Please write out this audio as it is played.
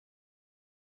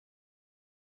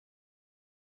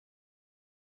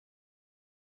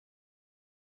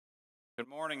Good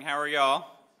morning, how are y'all?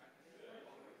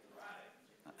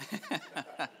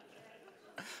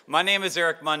 My name is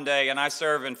Eric Monday, and I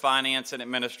serve in finance and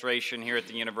administration here at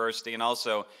the university, and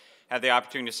also have the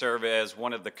opportunity to serve as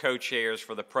one of the co-chairs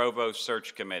for the Provost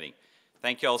Search Committee.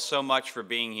 Thank you all so much for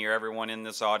being here, everyone in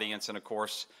this audience, and of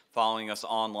course, following us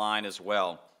online as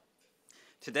well.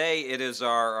 Today, it is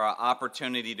our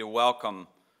opportunity to welcome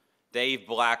Dave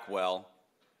Blackwell,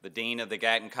 the Dean of the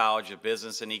Gatton College of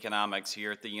Business and Economics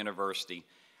here at the university,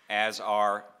 as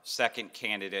our second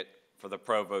candidate for the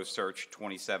Provost Search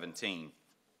 2017.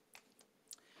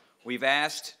 We've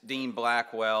asked Dean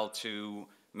Blackwell to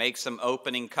make some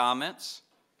opening comments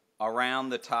around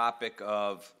the topic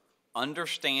of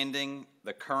understanding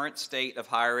the current state of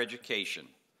higher education.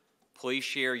 Please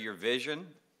share your vision,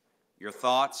 your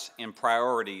thoughts, and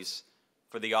priorities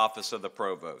for the office of the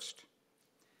Provost.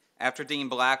 After Dean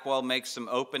Blackwell makes some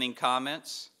opening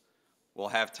comments, we'll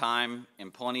have time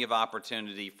and plenty of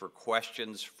opportunity for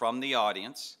questions from the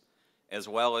audience, as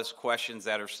well as questions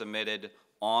that are submitted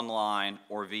online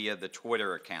or via the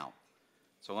Twitter account.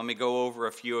 So let me go over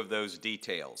a few of those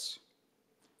details.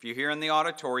 If you're here in the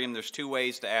auditorium, there's two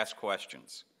ways to ask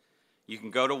questions. You can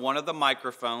go to one of the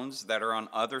microphones that are on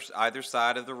either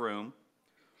side of the room,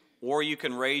 or you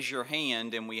can raise your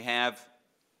hand, and we have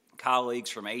colleagues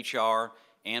from HR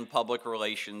and public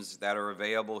relations that are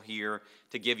available here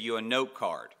to give you a note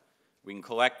card. We can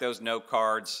collect those note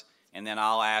cards, and then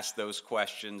I'll ask those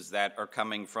questions that are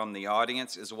coming from the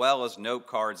audience, as well as note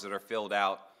cards that are filled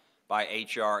out by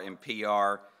HR and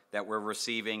PR that we're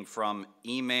receiving from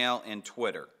email and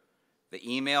Twitter.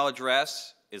 The email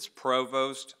address is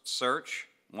provostsearch,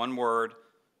 one word,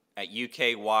 at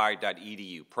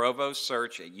uky.edu,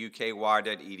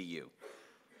 provostsearch@uky.edu,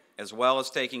 as well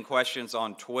as taking questions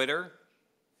on Twitter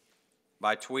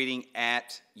by tweeting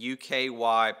at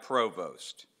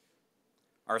UKYProvost.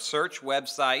 Our search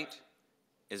website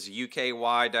is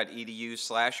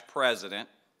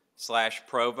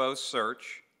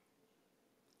uky.edu/president/provostsearch,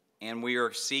 and we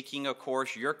are seeking, of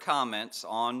course, your comments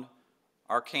on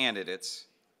our candidates,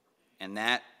 and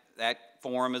that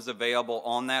form is available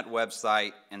on that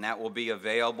website, and that will be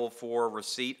available for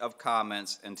receipt of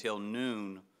comments until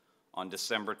noon on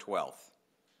December 12th.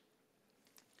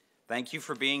 Thank you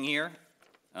for being here,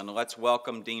 and let's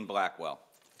welcome Dean Blackwell.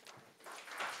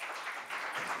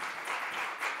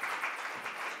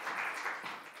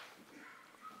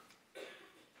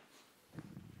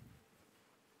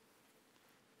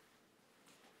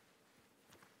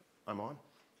 I'm on?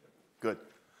 Good.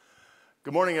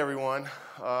 Good morning, everyone.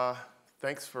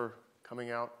 Thanks for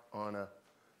coming out on a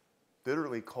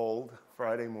bitterly cold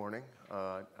Friday morning.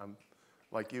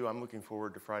 Like you, I'm looking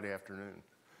forward to Friday afternoon.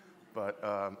 But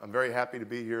I'm very happy to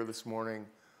be here this morning.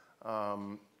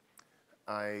 I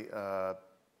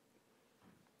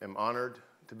am honored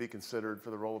to be considered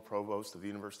for the role of Provost of the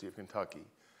University of Kentucky.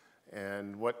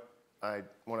 And what I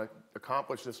want to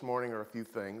accomplish this morning are a few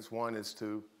things. One is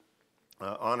to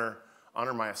honor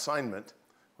my assignment,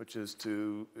 which is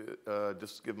to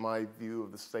just give my view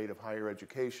of the state of higher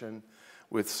education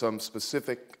with some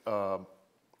specific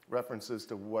references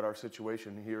to what our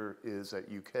situation here is at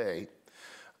UK.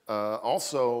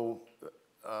 Also,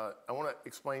 I want to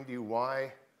explain to you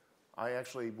why I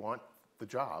actually want the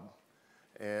job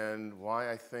and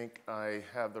why I think I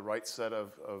have the right set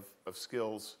of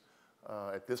skills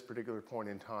at this particular point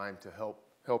in time to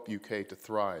help UK to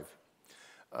thrive.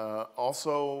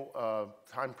 Also,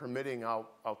 time permitting,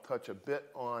 I'll touch a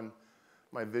bit on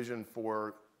my vision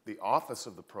for the office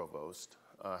of the Provost,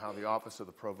 how the office of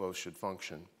the Provost should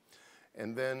function.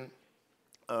 And then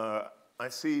I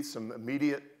see some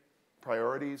immediate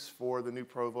priorities for the new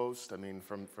Provost. I mean,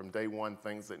 from day one,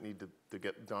 things that need to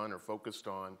get done or focused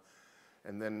on.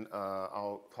 And then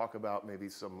I'll talk about maybe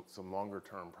some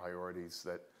longer-term priorities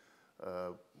that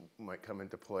might come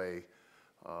into play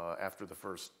after the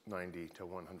first 90 to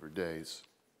 100 days.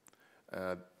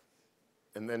 And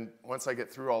then once I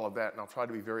get through all of that, and I'll try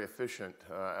to be very efficient,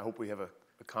 I hope we have a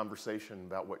conversation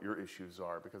about what your issues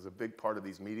are, because a big part of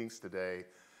these meetings today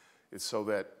is so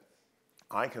that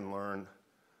I can learn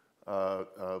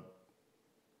from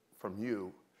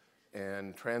you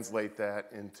and translate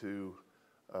that into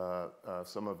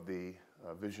some of the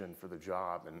vision for the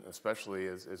job, and especially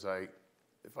if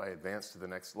I advance to the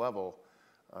next level,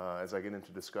 as I get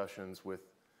into discussions with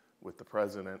the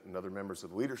president and other members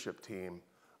of the leadership team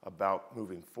about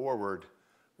moving forward,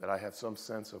 that I have some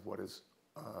sense of what is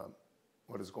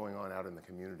going on out in the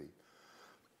community.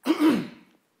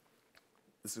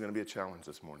 This is going to be a challenge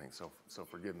this morning, so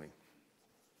forgive me.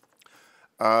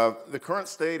 The current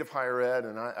state of higher ed,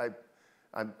 and I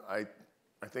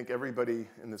think everybody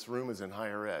in this room is in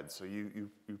higher ed, so you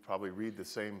probably read the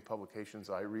same publications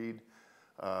I read.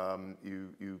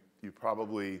 You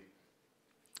probably,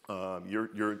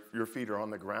 your feet are on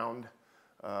the ground,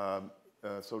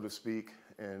 so to speak,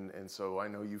 and so I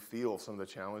know you feel some of the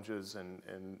challenges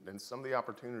and some of the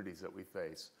opportunities that we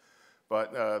face.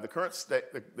 But the current state,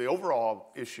 the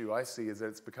overall issue I see is that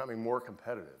it's becoming more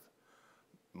competitive,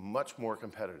 much more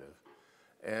competitive.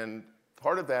 And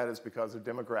part of that is because of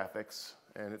demographics,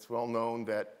 and it's well known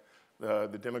that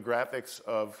the demographics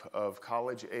of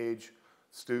college-age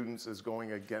students is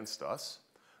going against us.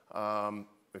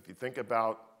 If you think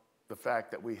about the fact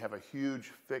that we have a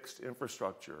huge fixed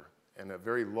infrastructure and a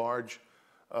very large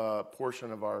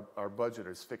portion of our budget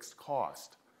is fixed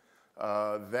cost,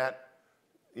 that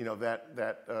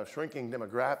shrinking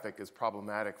demographic is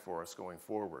problematic for us going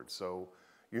forward. So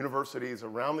universities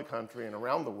around the country and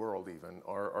around the world even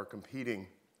are competing,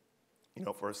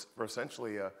 for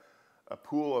essentially a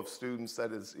pool of students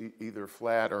that is either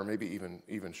flat or maybe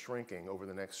even shrinking over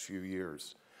the next few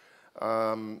years.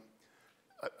 Another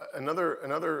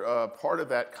part of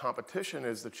that competition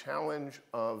is the challenge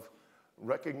of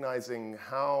recognizing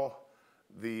how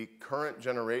the current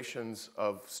generations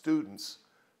of students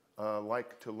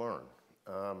like to learn.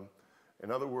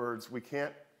 In other words, we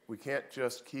can't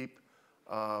just keep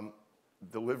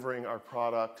delivering our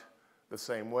product the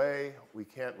same way. We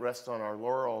can't rest on our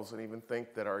laurels and even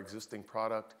think that our existing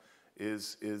product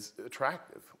is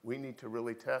attractive. We need to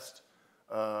really test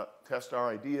our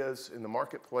ideas in the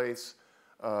marketplace,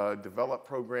 develop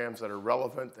programs that are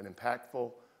relevant and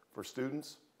impactful for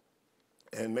students,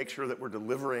 and make sure that we're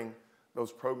delivering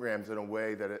those programs in a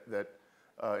way that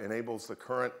enables the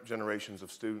current generations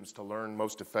of students to learn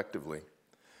most effectively.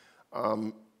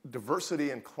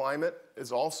 Diversity and climate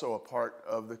is also a part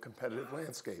of the competitive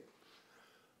landscape.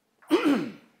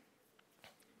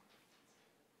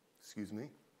 Excuse me.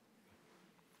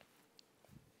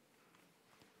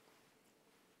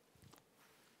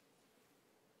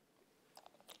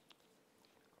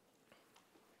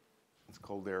 It's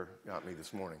cold air got me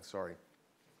this morning, sorry.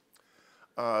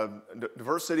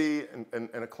 Diversity and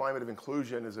a climate of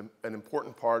inclusion is an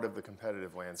important part of the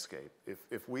competitive landscape.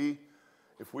 If we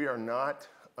are not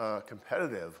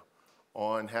competitive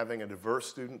on having a diverse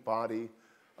student body,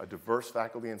 a diverse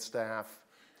faculty and staff,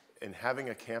 and having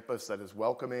a campus that is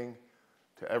welcoming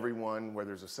to everyone, where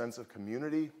there's a sense of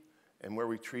community and where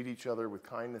we treat each other with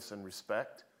kindness and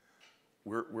respect,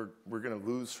 we're going to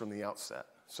lose from the outset.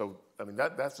 So, I mean,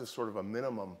 that's just sort of a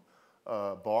minimum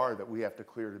bar that we have to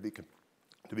clear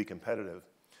to be competitive.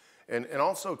 And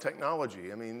also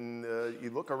technology. I mean, you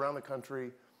look around the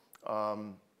country,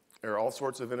 there are all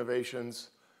sorts of innovations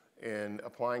in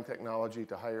applying technology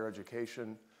to higher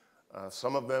education.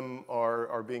 Some of them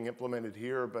are being implemented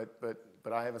here,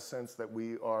 but I have a sense that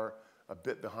we are a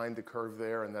bit behind the curve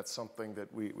there, and that's something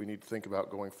that we need to think about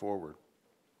going forward.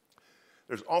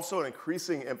 There's also an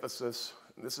increasing emphasis,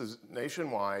 and this is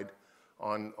nationwide,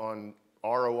 on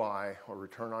ROI, or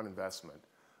return on investment.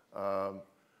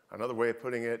 Another way of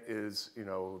putting it is,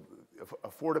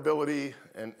 affordability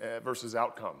versus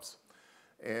outcomes.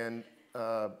 And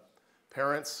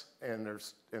parents and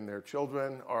their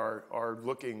children are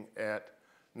looking at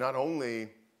not only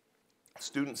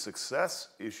student success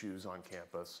issues on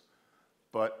campus,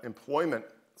 but employment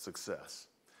success.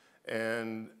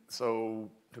 And so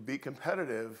to be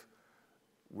competitive,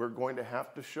 we're going to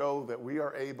have to show that we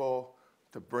are able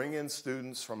to bring in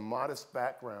students from modest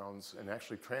backgrounds and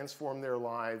actually transform their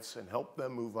lives and help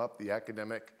them move up the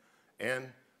academic and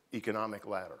economic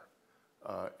ladder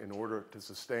in order to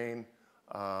sustain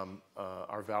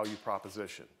our value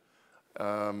proposition.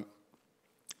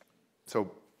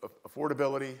 So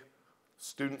affordability,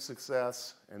 student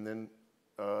success, and then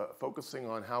focusing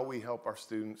on how we help our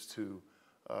students to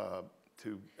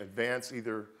advance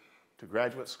either to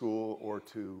graduate school or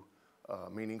to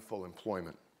meaningful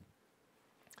employment.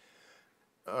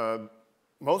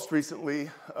 Most recently,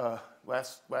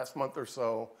 last month or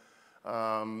so,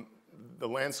 the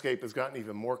landscape has gotten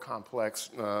even more complex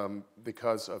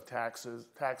because of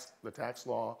the tax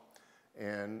law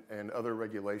and other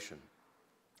regulation.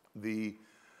 The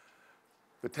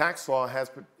tax law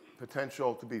has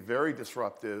potential to be very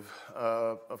disruptive.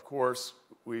 Of course,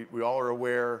 we all are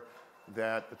aware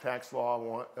that the tax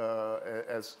law,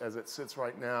 as it sits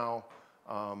right now,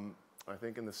 I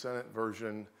think in the Senate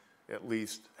version at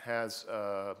least, has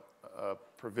a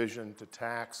provision to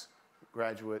tax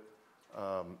graduate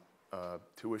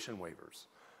tuition waivers.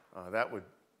 That would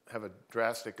have a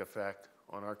drastic effect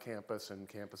on our campus and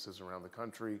campuses around the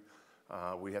country.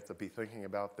 We have to be thinking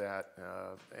about that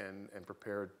and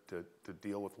prepared to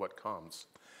deal with what comes.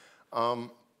 The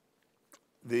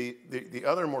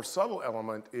other more subtle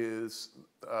element is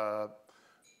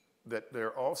that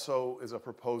there also is a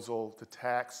proposal to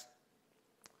tax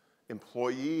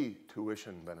employee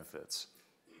tuition benefits.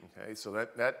 Okay, so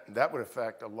that would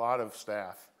affect a lot of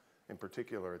staff, in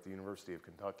particular at the University of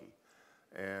Kentucky,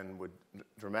 and would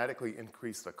dramatically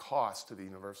increase the cost to the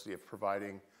university of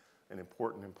providing an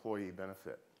important employee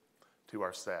benefit to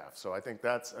our staff. So I think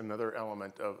that's another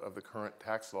element of the current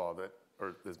tax law that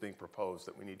is being proposed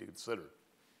that we need to consider.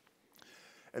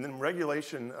 And then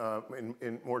regulation,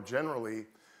 more generally,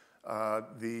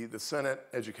 the Senate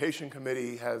Education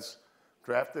Committee has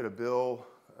drafted a bill.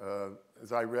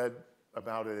 As I read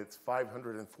about it, it's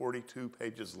 542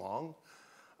 pages long.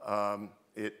 So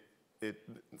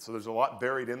there's a lot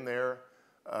buried in there.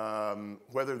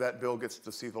 Whether that bill gets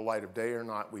to see the light of day or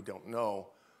not, we don't know.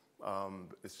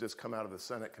 It's just come out of the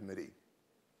Senate committee.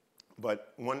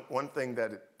 But one thing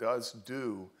that it does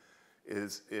do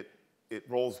is it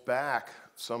rolls back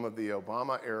some of the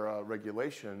Obama-era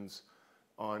regulations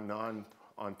on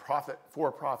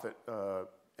for-profit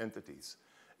entities,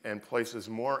 and places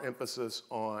more emphasis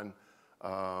on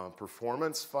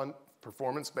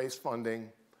performance-based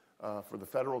funding for the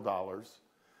federal dollars.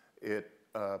 It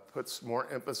puts more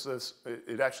emphasis.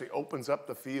 It actually opens up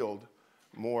the field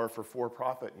more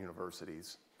for-profit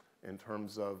universities in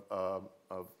terms of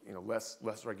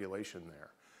less regulation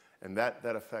there. And that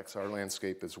affects our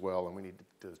landscape as well, and we need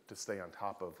to stay on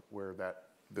top of where that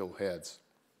bill heads.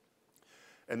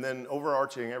 And then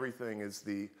overarching everything is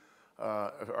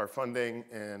our funding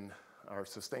and our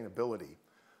sustainability.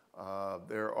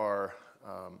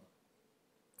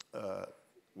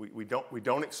 We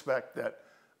don't expect that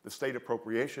the state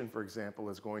appropriation, for example,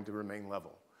 is going to remain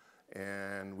level.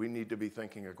 And we need to be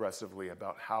thinking aggressively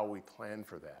about how we plan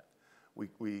for that. We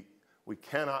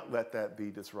cannot let that be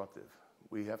disruptive.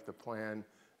 We have to plan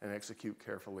and execute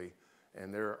carefully.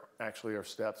 And there actually are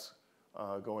steps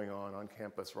going on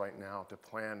campus right now to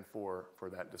plan for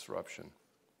that disruption.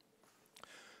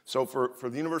 So for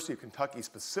the University of Kentucky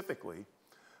specifically,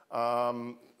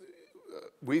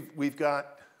 we've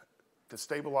got to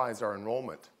stabilize our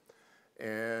enrollment.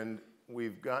 And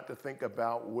we've got to think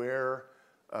about where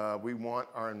we want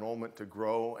our enrollment to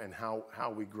grow and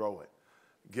how we grow it.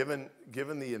 Given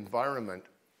the environment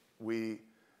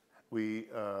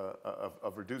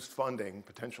of reduced funding,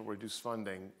 potential reduced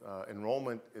funding,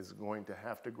 enrollment is going to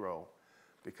have to grow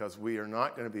because we are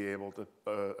not going to be able to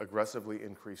aggressively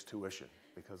increase tuition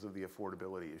because of the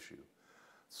affordability issue.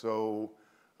 So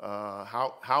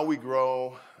how we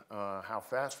grow, how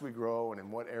fast we grow, and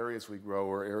in what areas we grow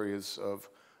are areas of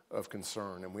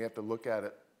concern. And we have to look at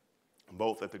it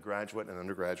both at the graduate and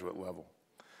undergraduate level.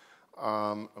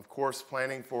 Of course,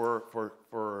 planning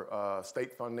for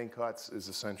state funding cuts is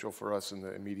essential for us in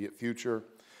the immediate future.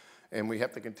 And we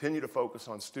have to continue to focus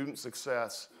on student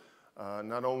success,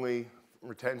 not only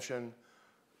retention,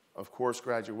 of course,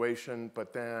 graduation,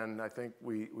 but then I think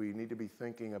we need to be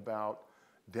thinking about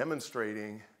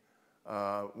demonstrating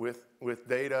with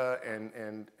data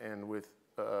and with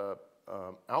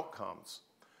outcomes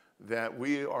that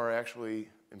we are actually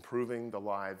improving the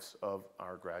lives of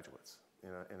our graduates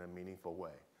in a meaningful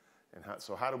way. And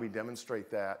so how do we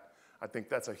demonstrate that? I think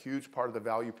that's a huge part of the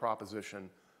value proposition,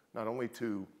 not only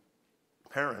to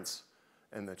parents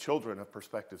and the children of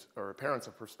prospective, or parents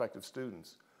of prospective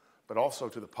students, but also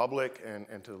to the public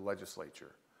and to the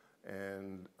legislature.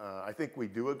 And I think we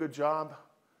do a good job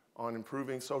on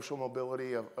improving social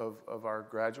mobility of our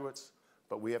graduates,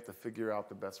 but we have to figure out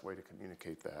the best way to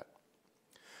communicate that.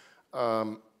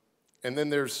 And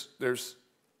then as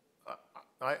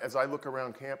I look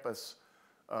around campus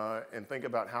and think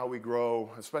about how we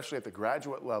grow, especially at the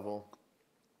graduate level,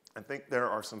 I think there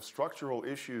are some structural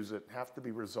issues that have to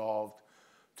be resolved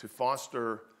to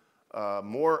foster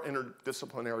more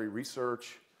interdisciplinary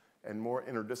research and more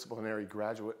interdisciplinary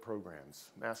graduate programs,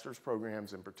 master's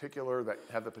programs in particular, that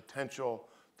have the potential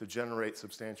to generate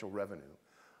substantial revenue.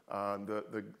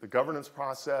 The governance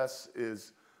process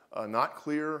is not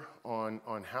clear on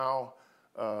how,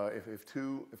 if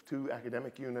two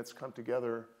academic units come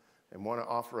together and want to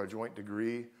offer a joint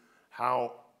degree,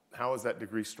 how is that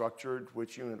degree structured?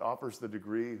 Which unit offers the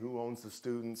degree? Who owns the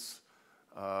students?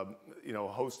 A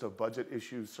host of budget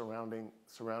issues surrounding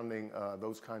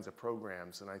those kinds of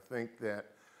programs. And I think that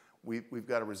we've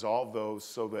got to resolve those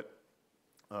so that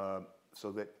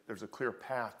there's a clear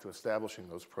path to establishing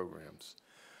those programs.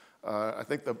 I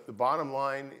think the bottom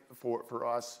line for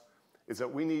us is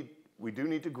that we do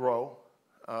need to grow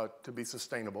to be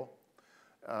sustainable,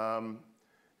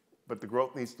 but the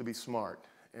growth needs to be smart.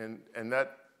 And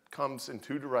that comes in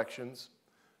two directions,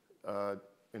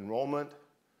 enrollment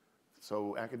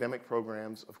So academic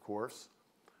programs, of course,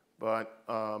 but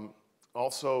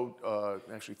also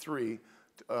actually three,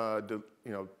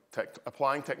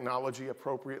 applying technology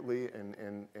appropriately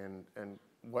and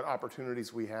what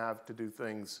opportunities we have to do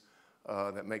things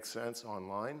that make sense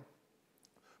online,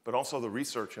 but also the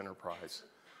research enterprise.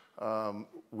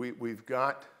 We've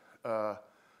got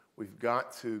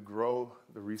to grow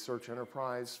the research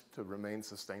enterprise to remain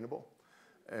sustainable,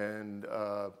 and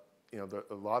a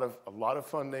lot of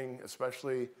funding,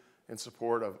 especially in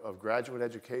support of graduate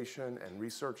education and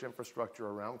research infrastructure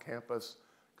around campus,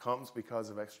 comes because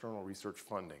of external research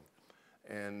funding.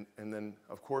 And then,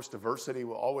 of course, diversity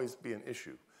will always be an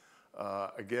issue.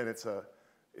 Again,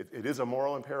 it is a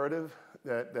moral imperative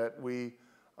that we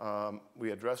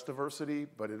address diversity,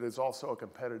 but it is also a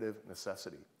competitive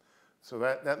necessity. So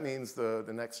that means the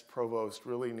next provost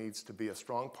really needs to be a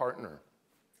strong partner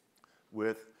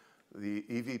with the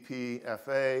EVP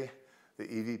FA, the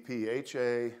EVP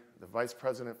HA, the Vice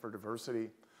President for Diversity,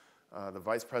 the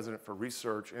Vice President for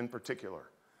Research in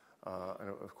particular, and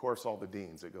of course all the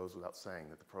deans. It goes without saying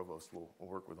that the provost will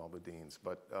work with all the deans,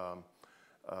 but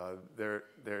there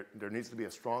needs to be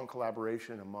a strong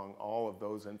collaboration among all of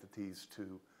those entities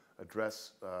to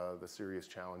address the serious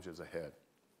challenges ahead.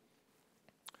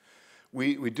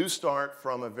 We do start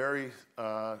from a very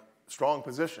strong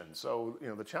position, so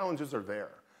the challenges are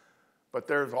there, but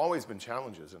there's always been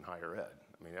challenges in higher ed.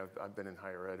 I mean, I've been in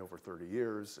higher ed over 30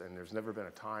 years, and there's never been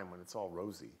a time when it's all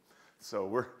rosy. So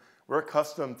we're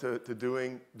accustomed to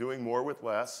doing more with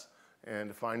less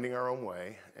and finding our own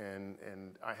way, and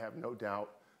I have no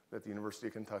doubt that the University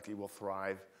of Kentucky will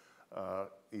thrive,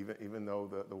 even though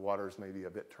the waters may be a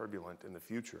bit turbulent in the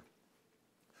future.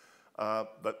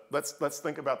 But let's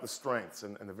think about the strengths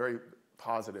and the very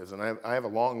positives, and I have a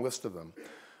long list of them.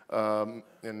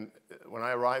 And when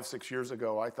I arrived 6 years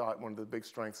ago, I thought one of the big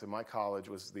strengths of my college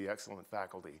was the excellent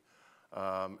faculty.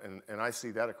 And I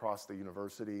see that across the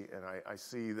university, and I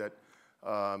see that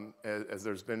as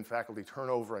there's been faculty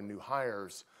turnover and new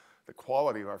hires, the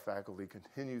quality of our faculty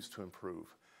continues to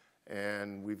improve.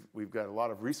 And we've got a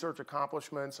lot of research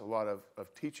accomplishments, a lot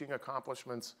of teaching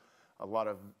accomplishments, a lot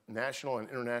of national and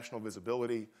international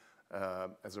visibility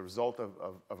as a result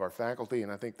of our faculty,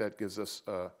 and I think that gives us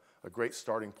a great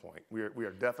starting point. We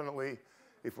are definitely,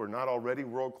 if we're not already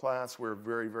world-class, we're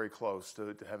very, very close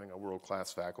to having a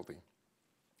world-class faculty.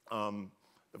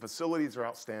 The facilities are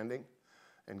outstanding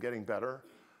and getting better.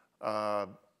 The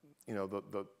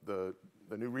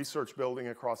new research building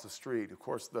across the street, of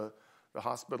course, the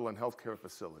hospital and healthcare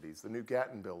facilities, the new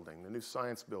Gatton building, the new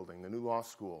science building, the new law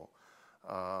school,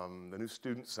 the new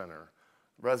student center,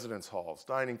 residence halls,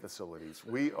 dining facilities.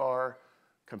 We are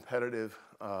competitive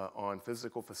on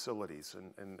physical facilities,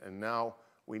 and now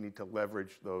we need to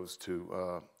leverage those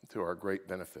to our great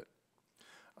benefit.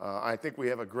 I think we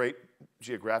have a great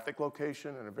geographic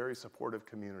location and a very supportive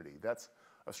community. That's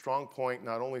a strong point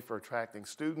not only for attracting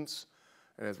students,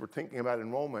 and as we're thinking about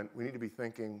enrollment, we need to be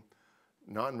thinking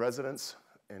non-residents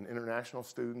and international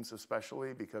students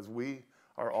especially, because we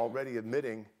are already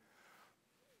admitting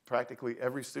practically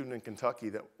every student in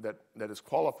Kentucky that is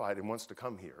qualified and wants to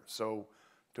come here. So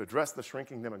to address the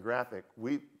shrinking demographic,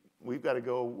 we've got to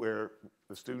go where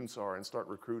the students are and start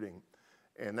recruiting.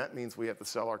 And that means we have to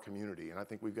sell our community. And I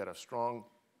think we've got a strong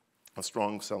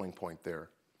selling point there.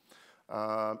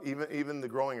 Even the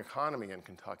growing economy in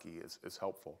Kentucky is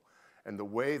helpful. And the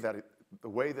way that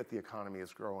the economy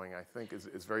is growing, I think,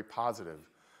 is very positive.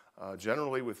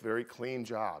 Generally with very clean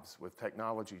jobs, with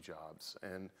technology jobs,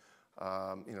 and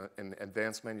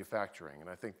advanced manufacturing. And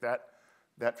I think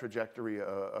that trajectory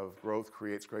of growth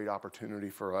creates great opportunity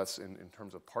for us in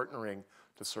terms of partnering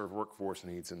to serve workforce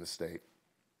needs in the state.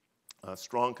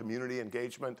 Strong community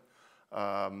engagement.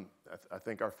 I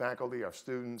think our faculty, our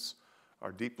students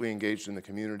are deeply engaged in the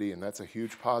community, and that's a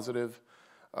huge positive.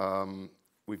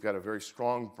 We've got a very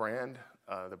strong brand.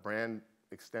 The brand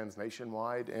extends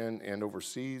nationwide and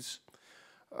overseas.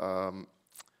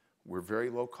 We're very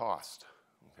low cost.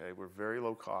 Okay? We're very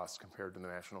low cost compared to the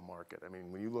national market. I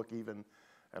mean, when you look even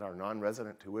at our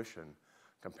non-resident tuition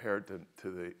compared to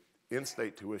the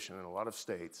in-state tuition in a lot of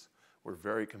states, we're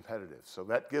very competitive. So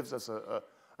that gives us a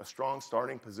strong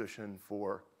starting position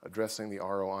for addressing the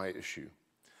ROI issue.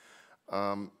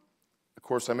 Of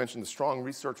course, I mentioned the strong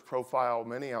research profile,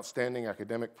 many outstanding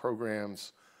academic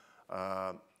programs,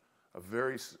 a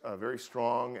very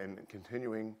strong and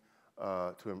continuing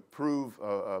to improve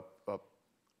a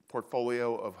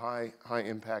portfolio of high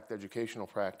impact educational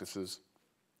practices.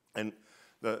 And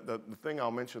the thing I'll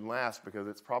mention last, because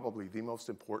it's probably the most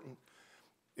important,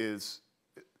 is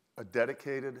a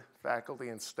dedicated faculty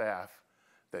and staff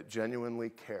that genuinely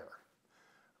care.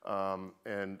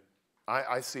 And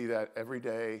I see that every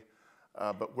day,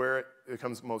 but where it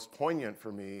becomes most poignant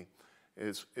for me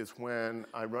is when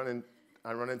I run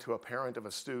into a parent of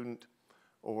a student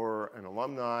or an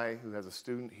alumni who has a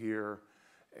student here,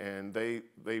 and they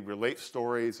relate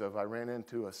stories of, I ran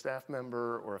into a staff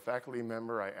member or a faculty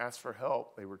member, I asked for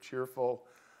help, they were cheerful,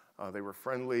 they were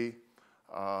friendly.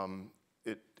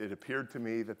 It appeared to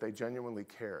me that they genuinely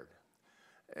cared.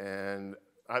 And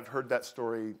I've heard that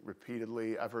story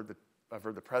repeatedly. I've heard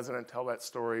the president tell that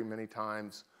story many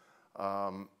times.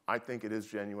 I think it is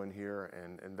genuine here,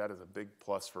 and that is a big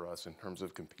plus for us in terms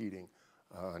of competing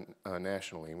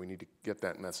nationally, and we need to get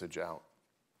that message out.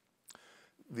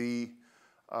 The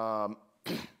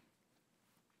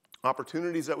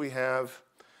opportunities that we have,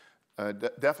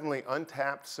 definitely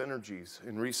untapped synergies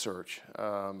in research.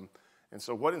 And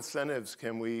so what incentives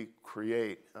can we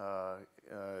create,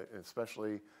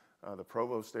 especially the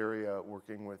Provost area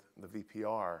working with the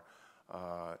VPR,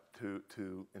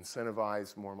 to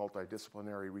incentivize more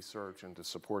multidisciplinary research and to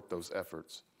support those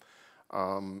efforts.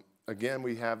 Again,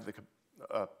 we have the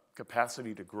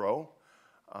capacity to grow.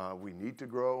 We need to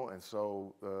grow, and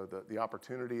so the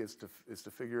opportunity is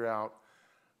to figure out,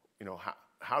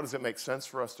 how does it make sense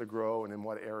for us to grow and in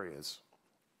what areas.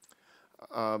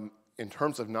 In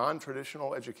terms of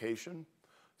non-traditional education,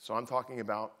 so I'm talking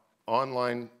about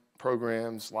online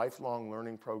programs, lifelong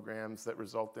learning programs that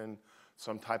result in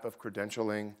some type of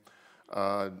credentialing,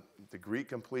 degree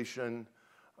completion,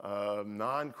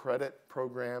 non-credit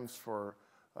programs for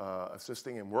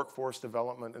assisting in workforce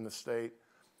development in the state.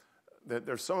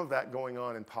 There's some of that going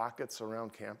on in pockets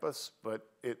around campus, but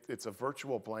it's a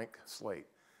virtual blank slate.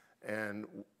 And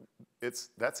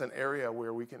that's an area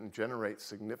where we can generate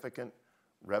significant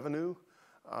revenue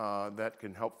that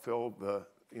can help fill the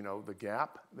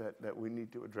gap that we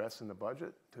need to address in the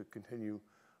budget to continue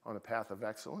on a path of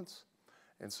excellence.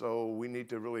 And so we need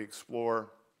to really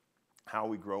explore how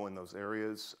we grow in those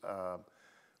areas.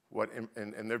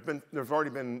 There've already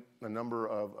been a number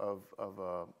of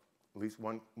at least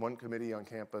one committee on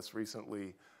campus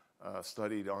recently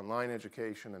studied online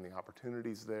education and the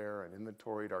opportunities there and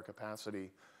inventoried our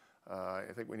capacity. I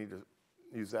think we need to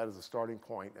use that as a starting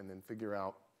point and then figure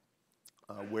out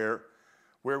where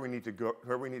we need to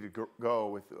go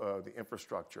with the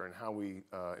infrastructure and how we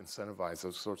incentivize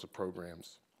those sorts of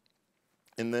programs.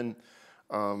 And then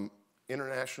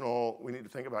we need to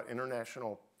think about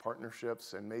international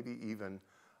partnerships and maybe even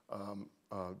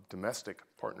domestic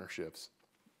partnerships.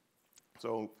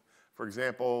 So, for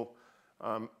example,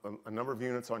 a number of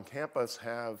units on campus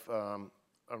have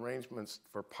arrangements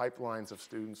for pipelines of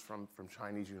students from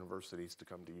Chinese universities to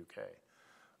come to UK.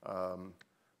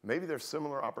 Maybe there's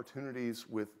similar opportunities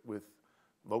with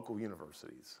local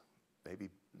universities.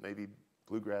 Maybe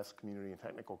Bluegrass Community and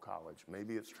Technical College.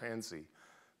 Maybe it's Transy.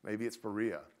 Maybe it's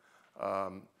Berea.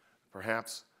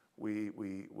 Perhaps we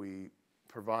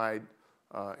provide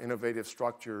innovative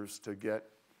structures to get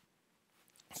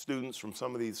students from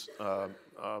some of these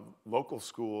local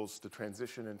schools to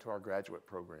transition into our graduate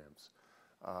programs.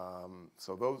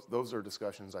 So those are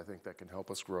discussions I think that can help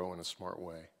us grow in a smart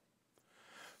way.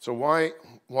 So why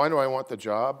do I want the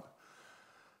job?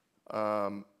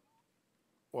 Well,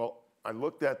 I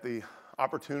looked at the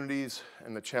opportunities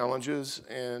and the challenges,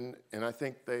 and I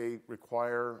think they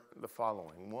require the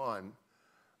following. One,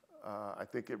 I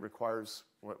think it requires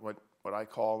what I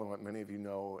call and what many of you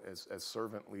know as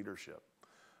servant leadership.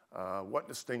 What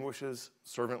distinguishes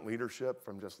servant leadership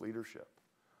from just leadership?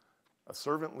 A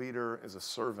servant leader is a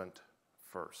servant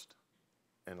first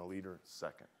and a leader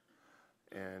second.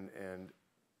 And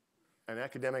an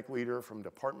academic leader from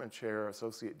department chair,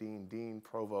 associate dean, dean,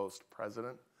 provost,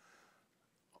 president,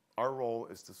 our role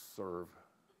is to serve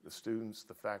the students,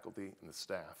 the faculty, and the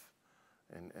staff,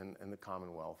 and the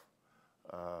Commonwealth,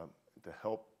 to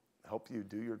help you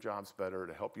do your jobs better,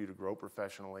 to help you to grow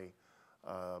professionally,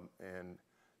 and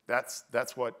that's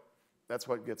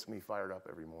what gets me fired up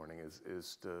every morning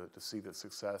is to see the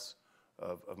success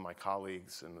of my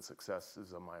colleagues and the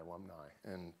successes of my alumni,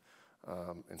 and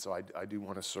so I do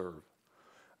want to serve.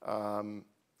 I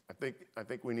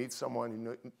think we need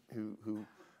someone who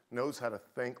knows how to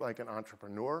think like an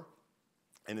entrepreneur,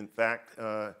 and in fact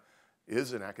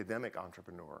is an academic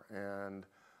entrepreneur, and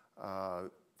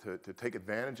to take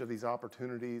advantage of these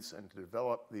opportunities and to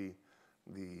develop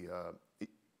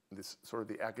this sort of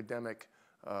the academic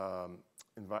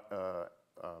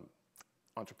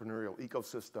entrepreneurial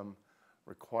ecosystem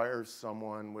requires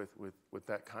someone with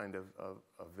that kind of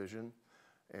vision.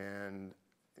 And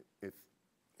if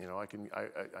I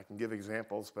can give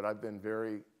examples, but I've been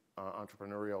very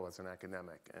entrepreneurial as an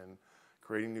academic, and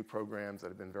creating new programs that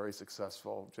have been very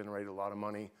successful, generated a lot of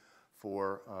money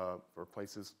for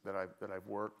places that I've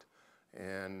worked.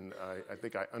 And I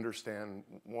think I understand,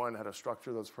 one, how to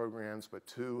structure those programs, but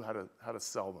two, how to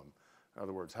sell them. In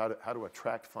other words, how to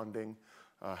attract funding,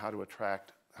 how to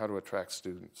attract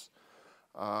students.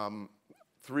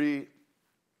 Three,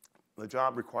 the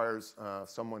job requires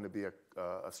someone to be a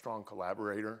strong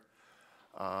collaborator.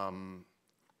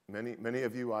 Many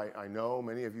of you I know,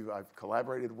 many of you I've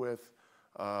collaborated with,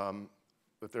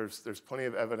 but there's plenty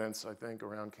of evidence, I think,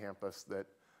 around campus that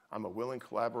I'm a willing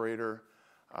collaborator.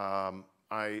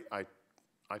 I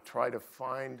try to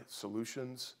find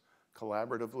solutions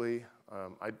collaboratively.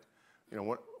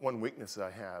 One weakness that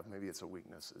I have, maybe it's a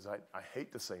weakness, is I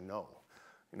hate to say no.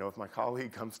 If my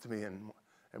colleague comes to me and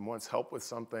wants help with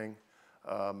something,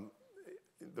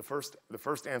 the first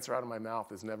answer out of my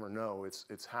mouth is never no.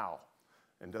 It's how,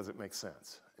 and does it make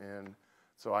sense? And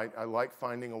so I like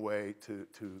finding a way to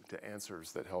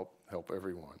answers that help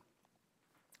everyone.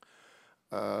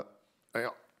 I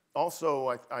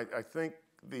think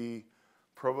the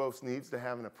provost needs to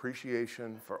have an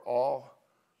appreciation for all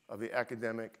of the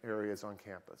academic areas on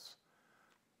campus,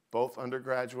 both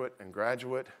undergraduate and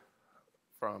graduate,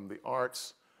 from the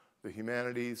arts, the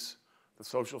humanities, the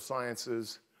social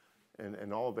sciences,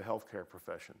 and all of the healthcare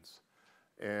professions.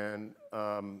 And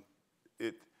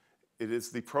it is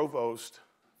the provost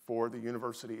for the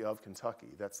University of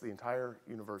Kentucky. That's the entire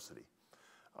university.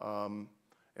 Am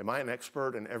I an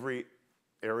expert in every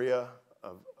area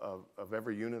of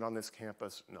every unit on this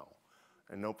campus? No,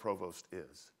 and no provost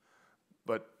is.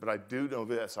 But I do know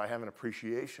this, I have an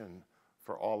appreciation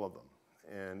for all of them.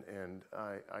 And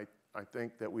I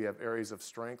think that we have areas of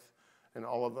strength in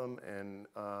all of them, and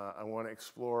I want to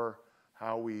explore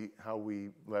how we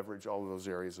leverage all of those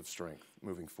areas of strength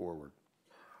moving forward.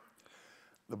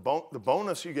 The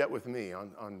bonus you get with me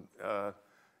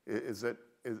is that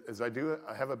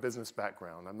I have a business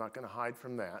background. I'm not going to hide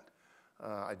from that.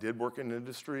 I did work in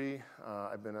industry.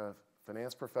 I've been a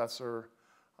finance professor.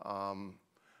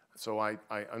 So I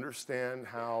understand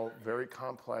how very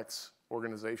complex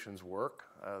organizations work.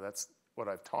 That's what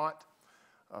I've taught.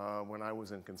 When I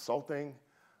was in consulting,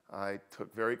 I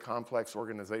took very complex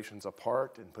organizations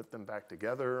apart and put them back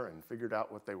together and figured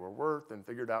out what they were worth and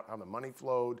figured out how the money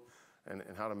flowed and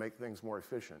how to make things more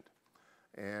efficient.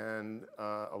 And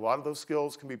a lot of those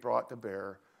skills can be brought to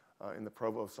bear in the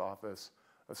provost's office,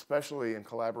 especially in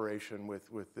collaboration with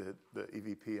the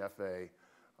EVPFA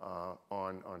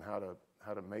on how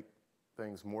to make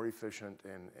things more efficient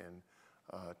and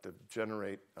to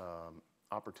generate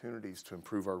opportunities to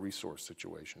improve our resource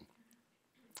situation.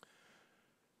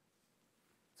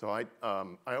 So I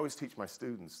always teach my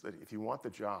students that if you want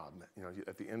the job,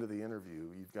 at the end of the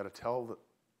interview, you've got to tell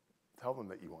them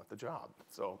that you want the job.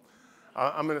 So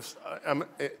I'm going to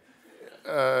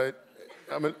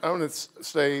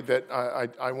say that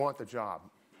I want the job,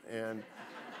 and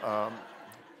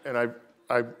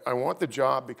I want the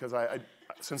job because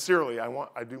sincerely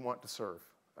I do want to serve.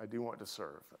 I do want to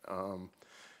serve.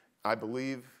 I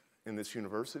believe in this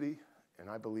university, and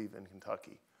I believe in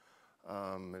Kentucky.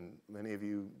 And many of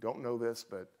you don't know this,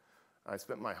 but I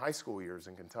spent my high school years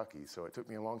in Kentucky, so it took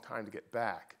me a long time to get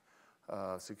back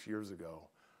 6 years ago.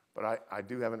 But I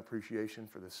do have an appreciation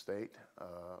for this state.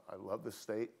 I love this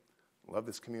state, love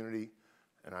this community,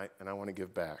 and I want to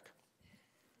give back.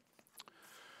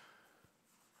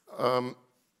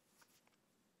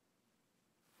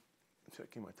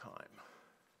 Checking my time.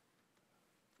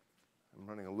 I'm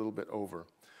running a little bit over.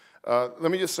 Let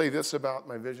me just say this about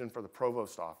my vision for the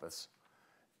provost office.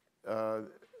 The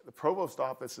provost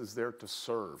office is there to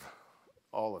serve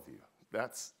all of you.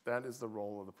 That is the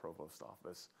role of the provost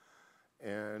office.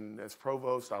 And as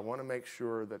provost, I want to make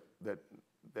sure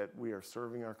that we are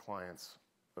serving our clients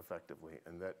effectively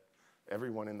and that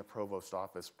everyone in the provost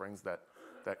office brings that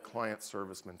client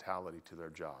service mentality to their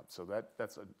job. So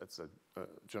that's a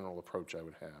general approach I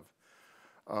would have.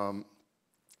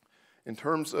 In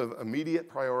terms of immediate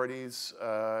priorities,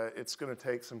 it's going to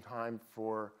take some time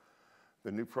for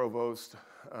the new provost.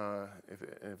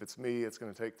 If it's me, it's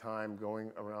going to take time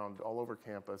going around all over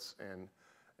campus and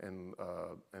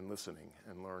listening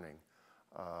and learning.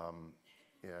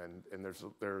 And there's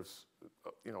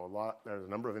a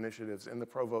number of initiatives in the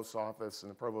provost's office, in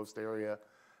the provost area,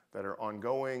 that are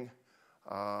ongoing.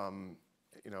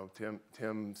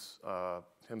 Tim's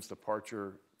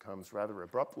departure comes rather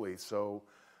abruptly, so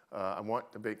I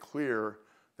want to make clear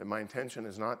that my intention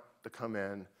is not to come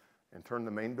in and turn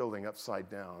the main building upside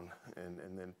down and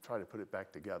then try to put it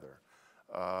back together.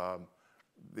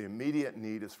 The immediate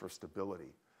need is for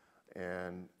stability.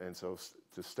 And so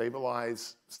to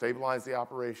stabilize the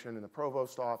operation in the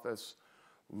provost office,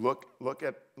 look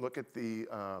at the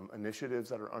initiatives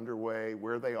that are underway,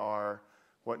 where they are,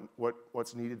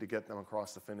 what's needed to get them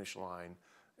across the finish line,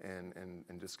 and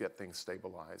just get things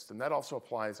stabilized. And that also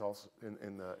applies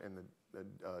in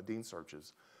the dean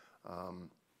searches.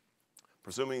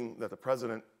 Presuming that the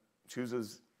president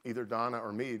chooses either Donna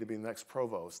or me to be the next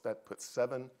provost, that puts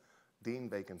 7 dean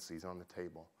vacancies on the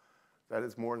table. That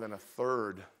is more than a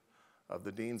third of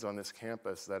the deans on this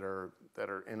campus that are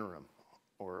interim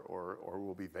or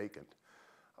will be vacant.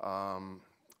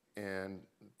 And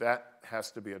that has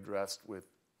to be addressed with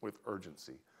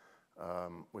urgency.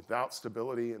 Without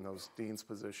stability in those dean's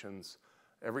positions,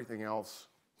 everything else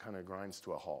kind of grinds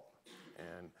to a halt.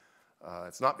 And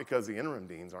it's not because the interim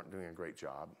deans aren't doing a great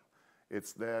job.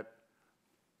 It's that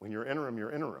when you're interim,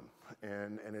 you're interim.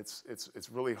 And it's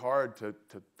really hard to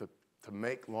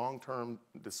make long-term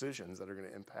decisions that are going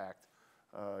to impact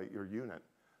your unit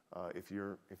if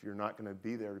you're not going to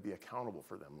be there to be accountable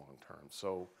for them long-term.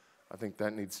 So I think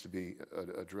that needs to be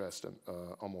addressed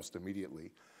almost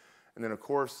immediately. And then, of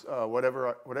course,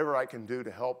 whatever I can do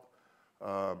to help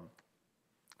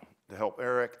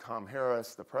Eric, Tom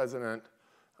Harris, the president,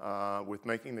 with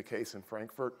making the case in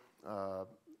Frankfurt.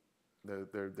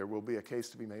 There will be a case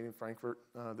to be made in Frankfurt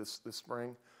this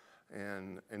spring,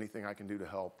 and anything I can do to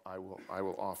help, I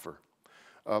will offer.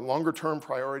 Longer-term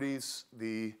priorities,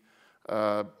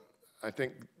 I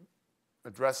think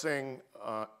addressing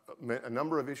a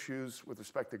number of issues with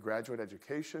respect to graduate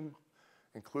education,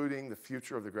 including the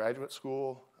future of the graduate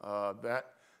school.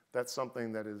 That's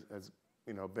something that has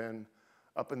been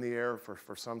up in the air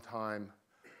for some time,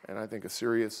 and I think a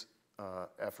serious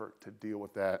effort to deal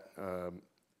with that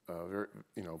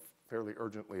fairly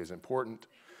urgently is important.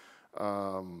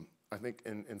 I think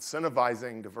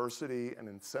incentivizing diversity and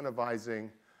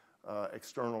incentivizing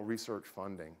external research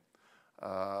funding.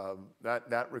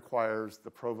 That requires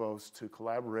the provost to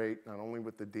collaborate not only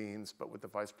with the deans, but with the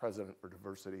vice president for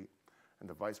diversity and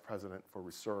the vice president for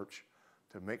research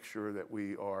to make sure that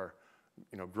we are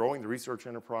growing the research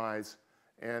enterprise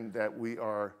and that we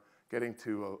are getting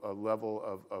to a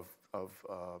level of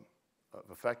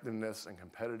effectiveness and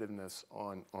competitiveness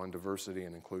on diversity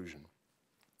and inclusion.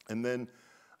 And then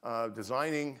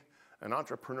designing an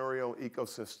entrepreneurial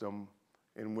ecosystem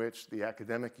in which the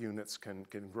academic units can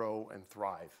grow and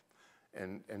thrive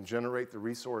and generate the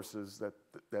resources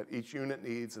that each unit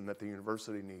needs and that the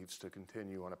university needs to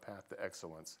continue on a path to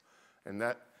excellence. And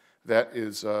that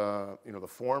is, the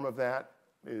form of that.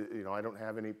 I don't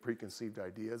have any preconceived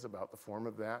ideas about the form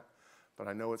of that, but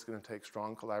I know it's going to take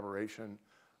strong collaboration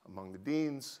among the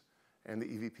deans and the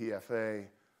EVPFA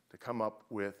to come up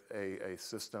with a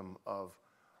system of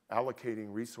allocating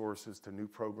resources to new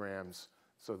programs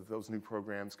so that those new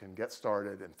programs can get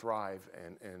started and thrive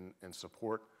and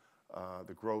support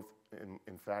the growth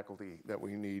in faculty that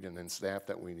we need and in staff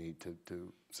that we need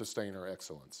to sustain our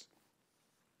excellence.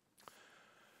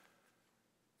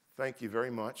 Thank you very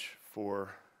much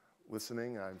for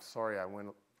listening. I'm sorry I went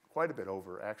quite a bit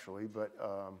over, actually, but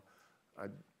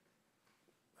I'm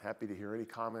happy to hear any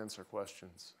comments or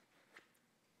questions.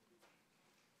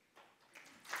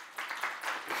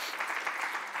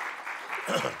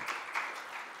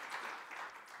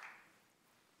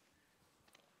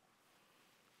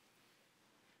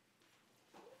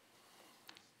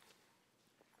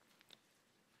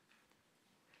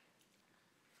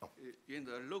 In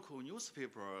the local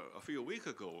newspaper a few weeks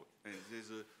ago,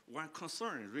 there's one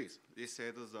concern raised. They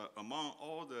said that among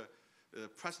all the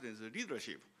president's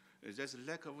leadership, there's a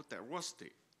lack of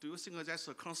diversity. Do you think that's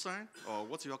a concern, or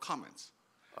what's your comments?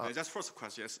 That's the first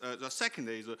question. The second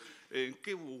is,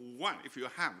 give one, if you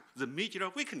have, the major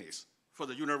weakness for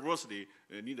the university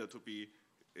needed to be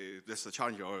this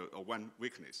challenge or one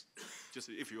weakness, just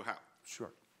if you have.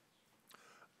 Sure.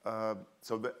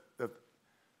 So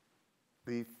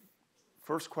the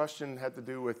first question had to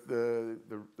do with the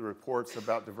reports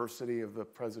about diversity of the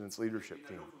president's leadership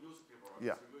team.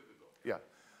 Yeah, yeah,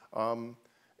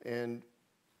 and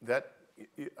that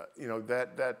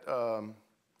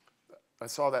I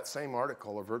saw that same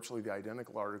article, or virtually the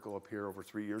identical article, appear over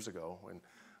 3 years ago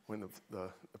when the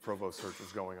provost search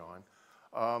was going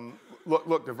on.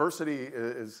 Look, diversity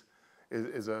is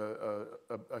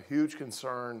a huge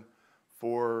concern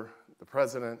for the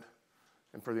president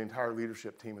and for the entire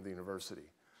leadership team of the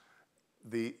university.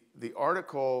 The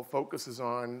article focuses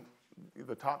on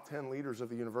the top 10 leaders of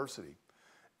the university.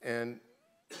 And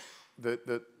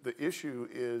the issue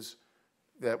is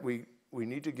that we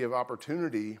need to give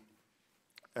opportunity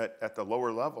at the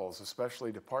lower levels,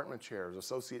 especially department chairs,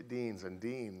 associate deans, and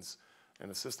deans,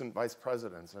 and assistant vice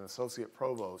presidents and associate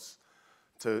provosts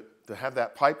to have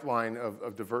that pipeline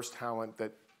of diverse talent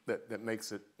that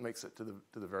makes it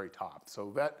to the very top.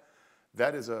 So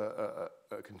that is a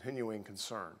continuing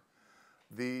concern.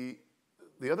 The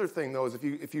other thing, though, is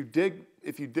if you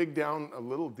dig down a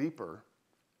little deeper,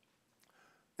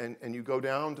 and you go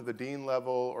down to the dean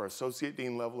level or associate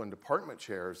dean level and department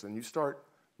chairs, and you start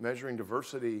measuring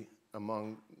diversity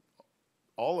among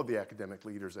all of the academic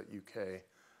leaders at UK,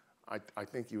 I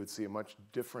think you would see a much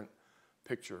different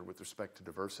picture with respect to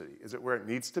diversity. Is it where it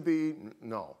needs to be?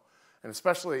 No. And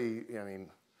especially,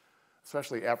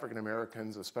 especially African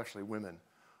Americans, especially women.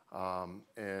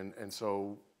 And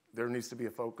so there needs to be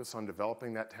a focus on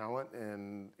developing that talent.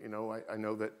 And, I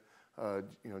know that,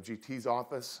 GT's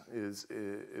office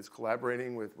is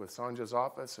collaborating with Sanja's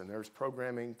office, and there's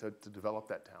programming to develop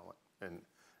that talent and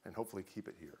hopefully keep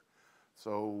it here.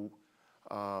 So,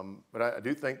 but I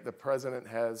do think the president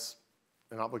has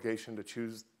an obligation to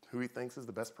choose who he thinks is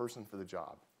the best person for the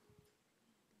job.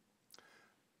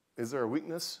 Is there a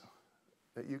weakness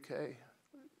at UK?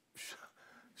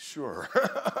 Sure.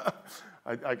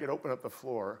 I could open up the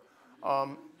floor.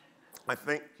 I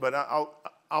think, but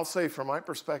I'll say from my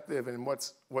perspective and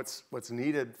what's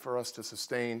needed for us to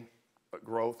sustain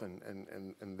growth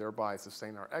and thereby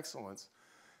sustain our excellence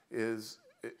is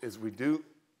we do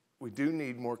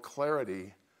need more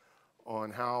clarity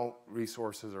on how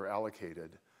resources are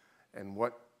allocated and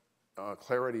what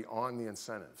clarity on the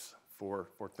incentives for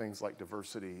things like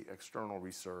diversity, external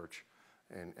research,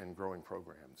 and growing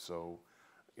programs. So,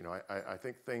 I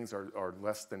think things are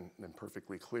less than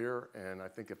perfectly clear, and I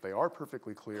think if they are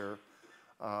perfectly clear,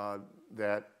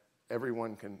 that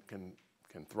everyone can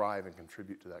thrive and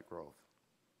contribute to that growth.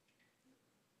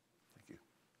 Thank you.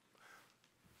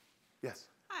 Yes?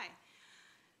 Hi.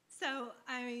 So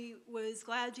I was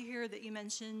glad to hear that you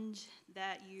mentioned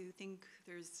that you think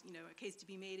there's, a case to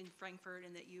be made in Frankfurt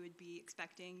and that you would be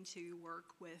expecting to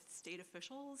work with state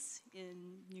officials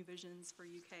in new visions for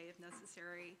UK if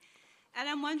necessary. And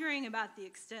I'm wondering about the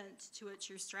extent to which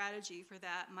your strategy for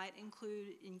that might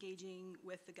include engaging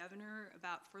with the governor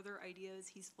about further ideas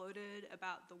he's floated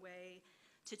about the way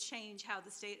to change how the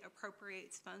state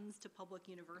appropriates funds to public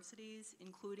universities,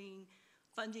 including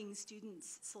funding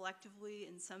students selectively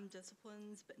in some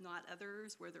disciplines but not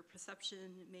others, where their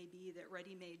perception may be that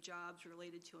ready-made jobs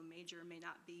related to a major may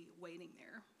not be waiting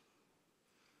there.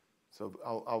 So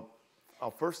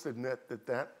I'll first admit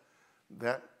that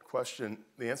question,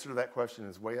 the answer to that question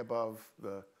is way above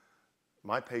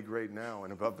my pay grade now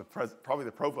and above probably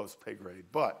the provost's pay grade.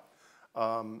 But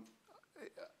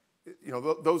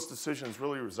those decisions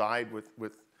really reside with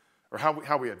or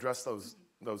how we address those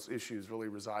issues really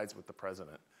resides with the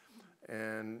president.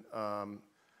 And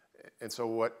so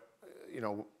what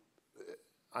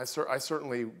I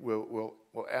certainly will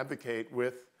advocate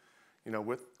with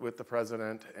the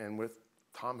president and with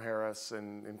Tom Harris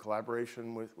and in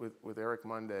collaboration with Eric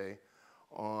Monday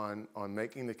on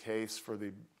making the case for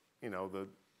the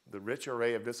rich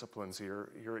array of disciplines here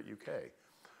at UK.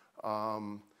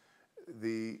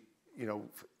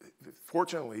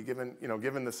 Fortunately,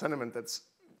 given the sentiment that's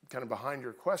kind of behind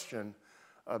your question,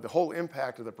 the whole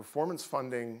impact of the performance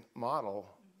funding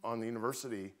model on the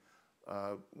university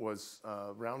was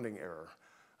rounding error.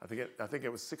 I think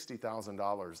it was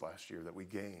 $60,000 last year that we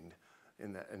gained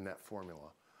in that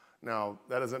formula. Now,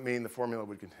 that doesn't mean the formula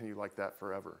would continue like that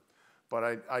forever, but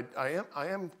I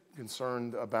am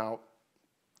concerned about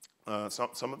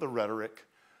some of the rhetoric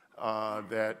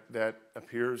that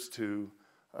appears to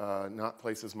not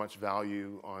place as much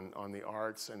value on the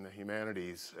arts and the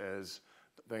humanities as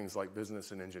things like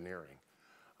business and engineering.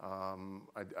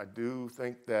 I do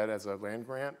think that as a land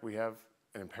grant, we have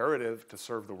an imperative to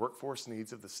serve the workforce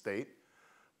needs of the state,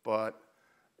 but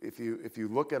if you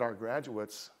look at our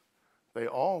graduates, they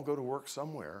all go to work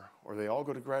somewhere, or they all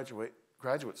go to graduate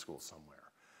school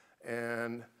somewhere.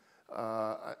 And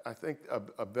I think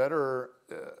a better,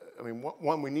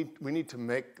 one, we need to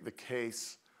make the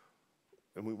case,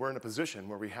 and we're in a position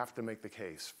where we have to make the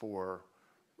case for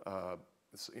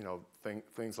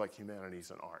things like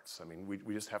humanities and arts. I mean,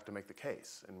 we just have to make the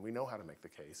case, and we know how to make the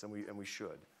case, and we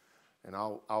should. And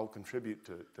I'll contribute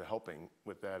to helping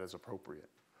with that as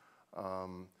appropriate.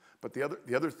 But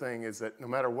the other thing is that no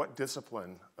matter what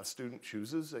discipline a student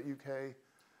chooses at UK,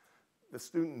 the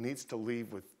student needs to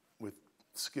leave with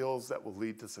skills that will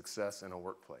lead to success in a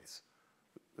workplace,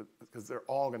 because they're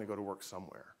all going to go to work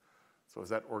somewhere. So is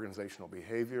that organizational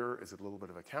behavior? Is it a little bit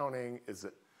of accounting? Is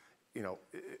it,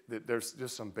 there's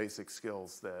just some basic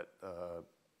skills that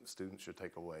students should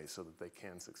take away so that they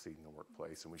can succeed in the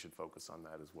workplace, and we should focus on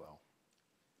that as well.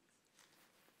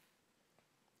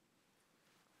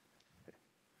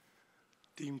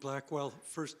 Dean Blackwell,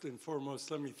 first and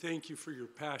foremost, let me thank you for your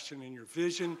passion and your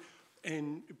vision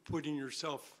and putting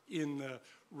yourself in the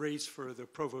race for the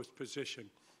provost position.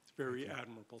 It's very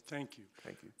admirable. Thank you.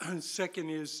 Thank you. Second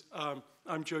is,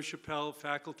 I'm Joe Chappelle,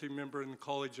 faculty member in the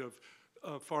College of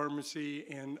Pharmacy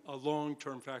and a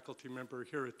long-term faculty member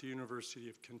here at the University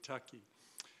of Kentucky.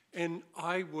 And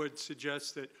I would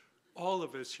suggest that all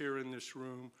of us here in this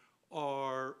room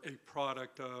are a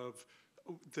product of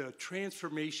the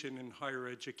transformation in higher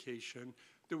education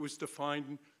that was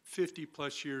defined 50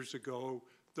 plus years ago,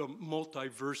 the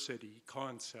multiversity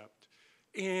concept.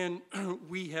 And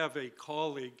we have a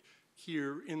colleague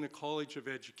here in the College of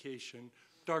Education,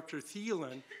 Dr.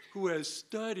 Thielen, who has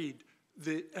studied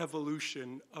the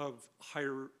evolution of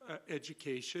higher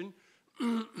education,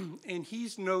 and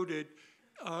he's noted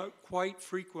quite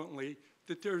frequently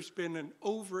that there's been an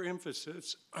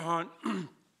overemphasis on,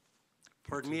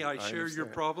 pardon me, I share your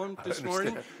problem this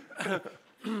morning.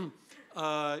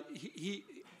 He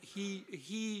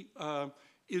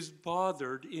is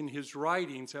bothered in his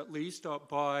writings, at least,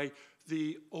 by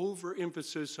the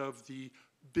overemphasis of the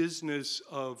business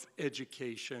of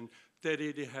education, that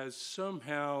it has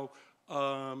somehow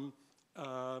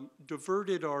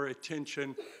diverted our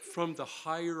attention from the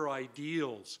higher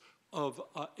ideals of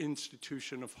an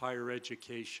institution of higher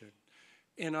education.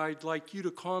 And I'd like you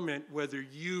to comment whether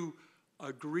you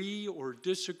agree or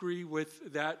disagree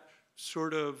with that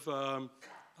sort of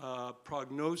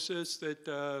prognosis that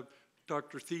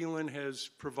Dr. Thielen has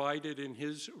provided in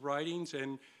his writings,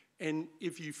 and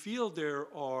if you feel there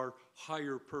are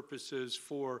higher purposes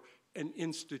for an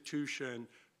institution,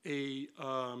 a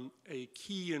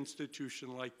key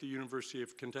institution like the University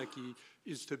of Kentucky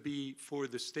is to be for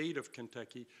the state of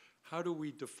Kentucky, how do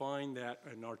we define that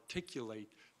and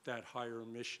articulate that higher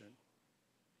mission?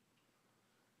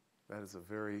 That is a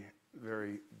very,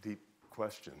 very deep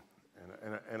question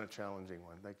and a challenging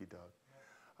one. Thank you,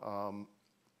 Doug.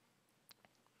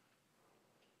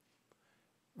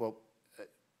 Well,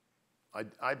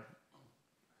 I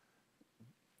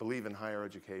believe in higher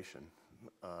education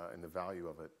and the value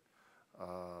of it.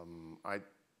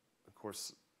 Of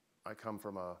course, I come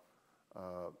from a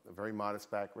very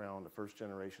modest background, a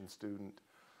first-generation student,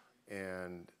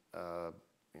 and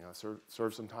you know,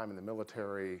 served some time in the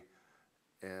military,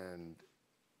 and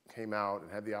came out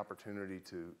and had the opportunity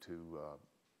to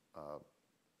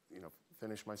you know,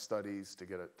 finish my studies, to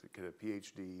get a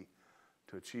PhD,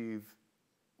 to achieve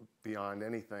beyond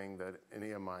anything that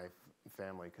any of my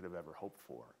family could have ever hoped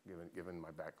for, given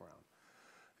my background.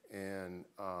 And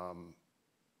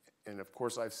of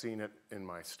course, I've seen it in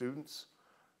my students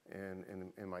and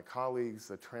in my colleagues,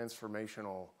 the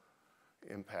transformational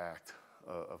impact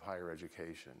of higher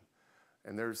education.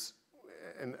 And there's,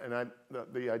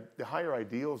 the higher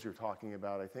ideals you're talking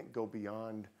about, I think, go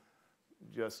beyond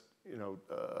just, you know,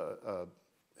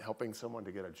 helping someone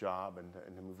to get a job and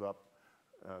to move up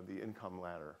the income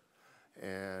ladder.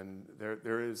 And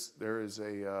there is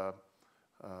an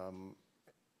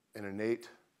innate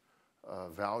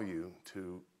value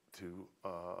to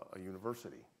a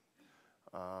university.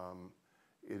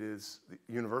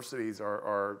 Universities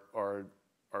are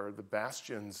the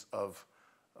bastions of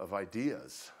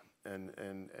ideas and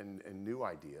new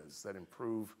ideas that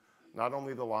improve not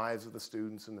only the lives of the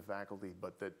students and the faculty,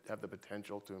 but that have the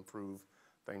potential to improve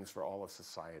things for all of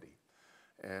society.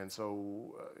 And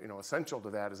so, you know, essential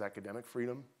to that is academic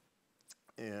freedom,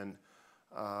 and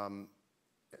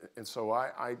so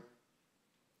I'm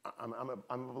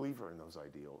a believer in those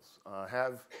ideals.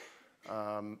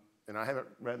 And I haven't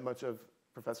read much of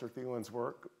Professor Thielen's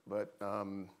work, but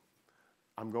I'm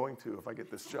going to if I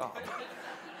get this job.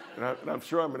 And I'm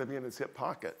sure I'm going to be in his hip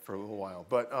pocket for a little while.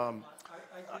 But I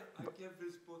give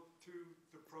this book to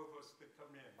the provost that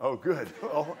come in. Oh, good.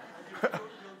 Oh.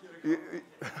 You'll get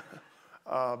a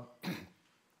copy.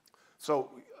 So,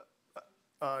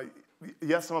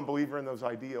 yes, I'm a believer in those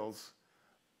ideals,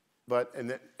 but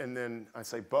and then I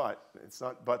say but. It's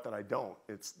not but that I don't.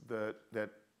 It's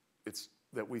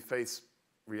that we face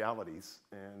realities,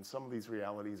 and some of these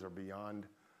realities are beyond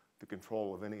the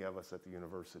control of any of us at the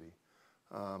university.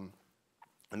 And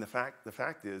the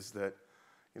fact is that,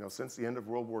 you know, since the end of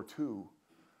World War II,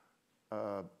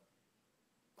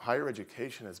 higher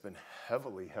education has been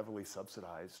heavily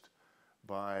subsidized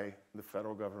by the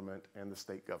federal government and the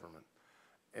state government.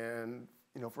 And,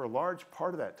 you know, for a large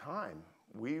part of that time,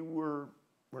 we're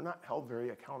not held very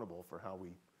accountable for how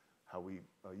we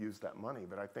use that money.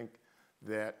 But I think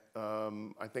that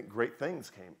great things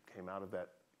came out of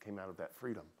that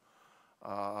freedom.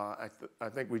 I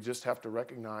think we just have to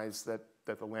recognize that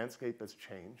the landscape has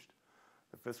changed.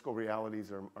 The fiscal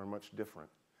realities are much different.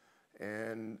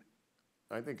 And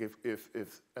I think if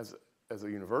as a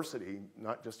university,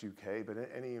 not just UK, but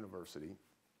any university,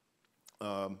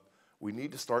 we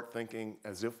need to start thinking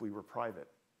as if we were private,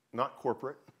 not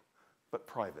corporate, but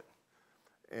private.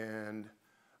 And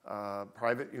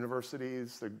private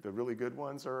universities, the really good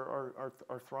ones, are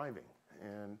thriving.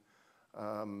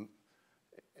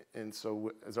 And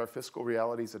so as our fiscal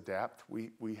realities adapt,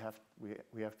 we have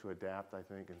to adapt, I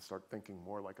think, and start thinking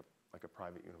more like a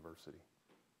private university.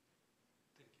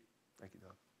 Thank you. Thank you,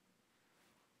 Don.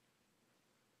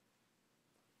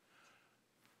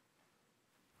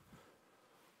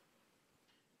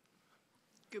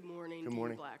 Good morning, Good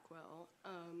morning. Dean Blackwell.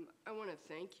 I want to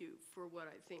thank you for what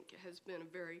I think has been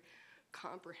a very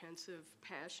comprehensive,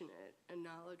 passionate, and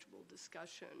knowledgeable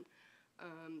discussion.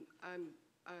 I'm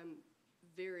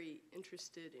very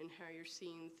interested in how you're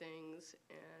seeing things,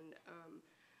 and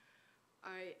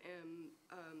I am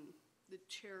the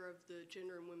chair of the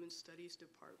Gender and Women's Studies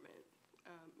Department.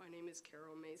 My name is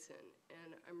Carol Mason,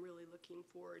 and I'm really looking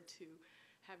forward to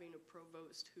having a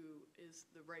provost who is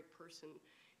the right person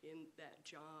in that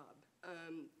job.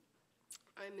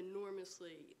 I'm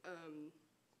enormously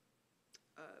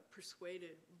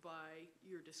persuaded by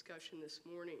your discussion this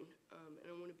morning, and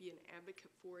I want to be an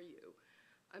advocate for you.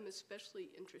 I'm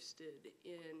especially interested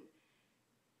in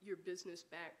your business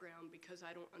background because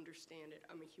I don't understand it.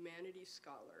 I'm a humanities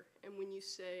scholar, and when you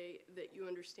say that you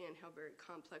understand how very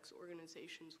complex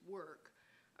organizations work,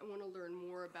 I want to learn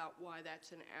more about why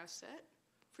that's an asset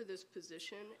for this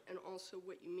position, and also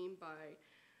what you mean by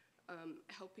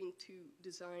helping to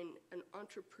design an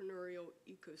entrepreneurial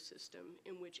ecosystem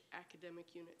in which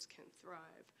academic units can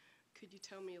thrive. Could you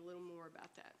tell me a little more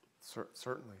about that?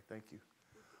 Certainly, thank you.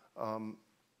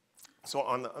 So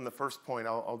on the first point,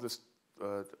 I'll just,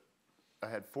 I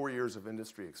had 4 years of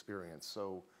industry experience.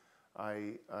 So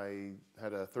I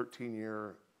had a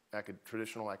 13-year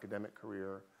traditional academic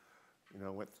career,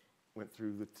 went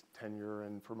through the tenure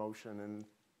and promotion, and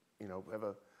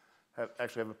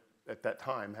at that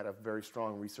time had a very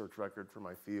strong research record for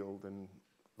my field, and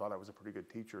thought I was a pretty good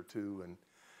teacher too. And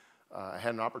I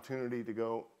had an opportunity to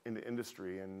go into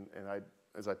industry, and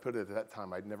as I put it at that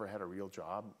time, I'd never had a real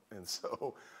job, and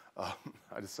so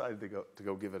I decided to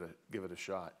go give it a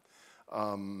shot.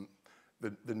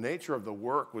 The nature of the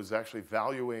work was actually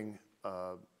valuing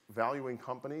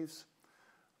companies.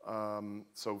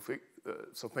 So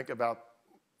think about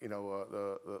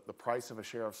the price of a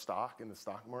share of stock in the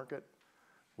stock market.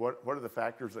 What are the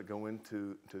factors that go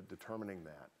into determining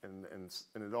that? And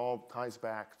it all ties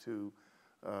back to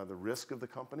the risk of the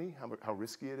company, how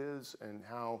risky it is, and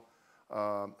how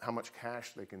much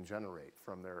cash they can generate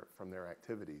from their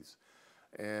activities.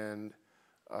 And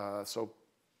so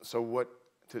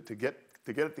to get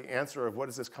at the answer of what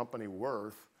is this company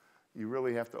worth, you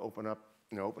really have to open up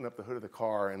the hood of the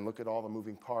car and look at all the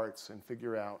moving parts and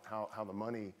figure out how the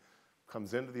money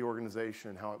comes into the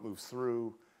organization, how it moves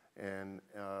through, and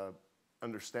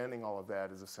understanding all of that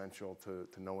is essential to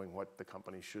knowing what the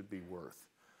company should be worth.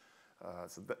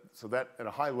 So that at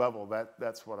a high level,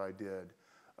 that's what I did.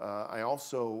 I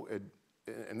also,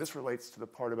 and this relates to the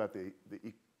part about the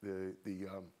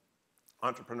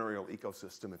entrepreneurial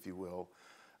ecosystem, if you will.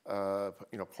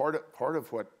 Part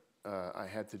of what I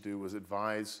had to do was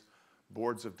advise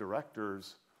boards of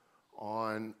directors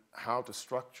on how to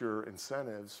structure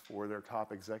incentives for their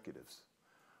top executives,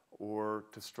 or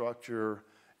to structure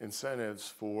incentives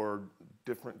for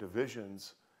different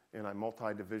divisions in a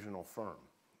multi-divisional firm.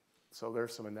 So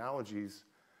there's some analogies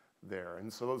there.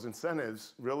 And so those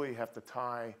incentives really have to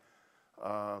tie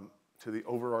to the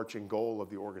overarching goal of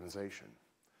the organization.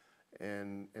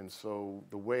 And so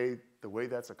the way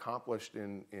that's accomplished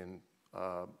in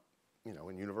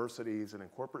universities and in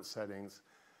corporate settings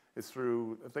is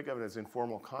through, think of it as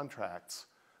informal contracts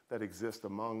that exist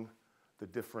among the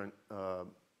different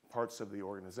parts of the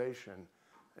organization.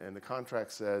 And the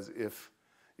contract says if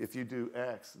you do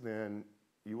X, then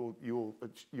you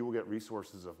will get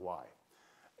resources of Y.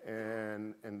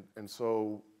 And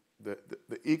so the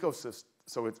ecosystem,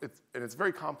 so it's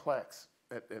very complex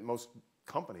at most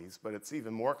companies, but it's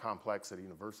even more complex at a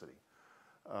university.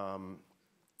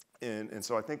 And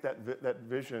so I think that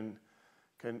vision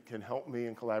can help me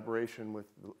in collaboration with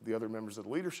the other members of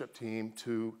the leadership team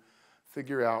to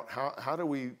figure out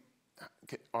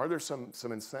are there some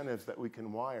incentives that we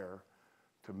can wire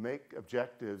to make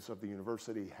objectives of the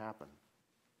university happen.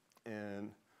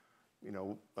 And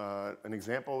an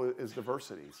example is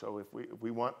diversity. So if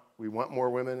we want more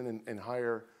women in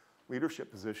higher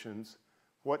leadership positions,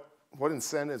 what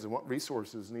incentives and what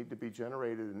resources need to be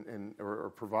generated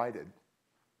or provided,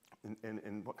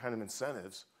 and what kind of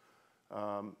incentives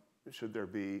should there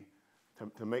be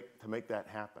to make that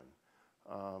happen.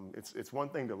 It's one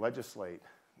thing to legislate.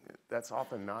 That's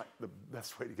often not the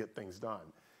best way to get things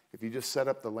done. If you just set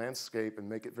up the landscape and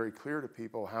make it very clear to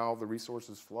people how the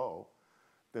resources flow,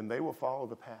 then they will follow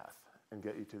the path and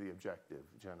get you to the objective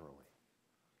generally.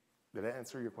 Did I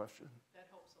answer your question? That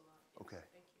helps a lot. Yes. Okay.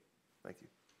 Thank you. Thank you.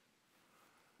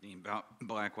 Dean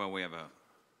Blackwell, we have a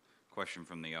question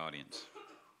from the audience.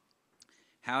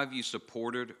 How have you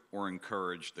supported or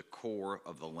encouraged the core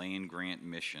of the land grant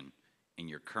mission in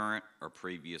your current or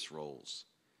previous roles?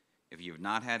 If you have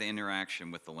not had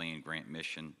interaction with the land grant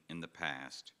mission in the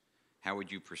past, how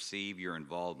would you perceive your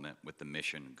involvement with the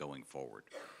mission going forward?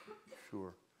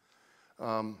 Sure.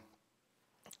 I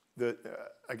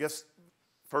guess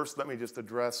first let me just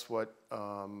address what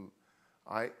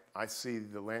I see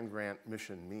the land grant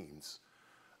mission means.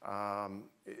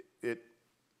 It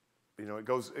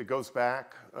goes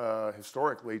back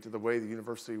historically to the way the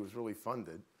university was really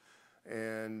funded,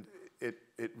 and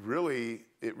it really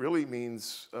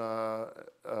means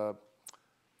the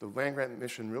land grant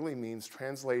mission really means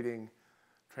translating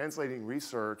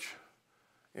research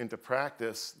into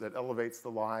practice that elevates the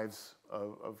lives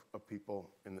of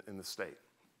people in the state.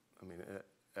 I mean,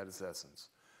 at its essence.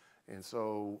 And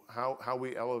so how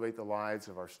we elevate the lives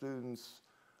of our students,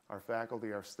 our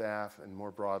faculty, our staff, and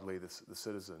more broadly the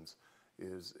citizens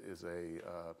is a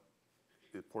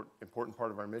important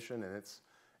part of our mission, and it's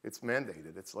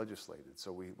mandated, it's legislated,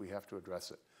 so we have to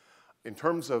address it. In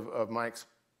terms of my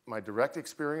direct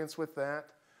experience with that,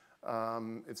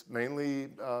 it's mainly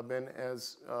been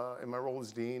in my role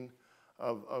as dean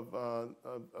of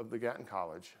the Gatton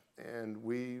College, and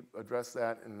we address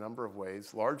that in a number of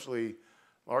ways, largely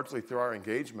through our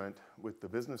engagement with the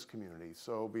business community.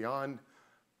 So beyond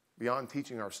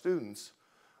teaching our students,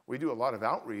 we do a lot of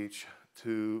outreach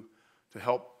to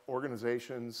help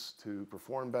organizations to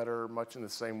perform better, much in the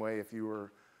same way if you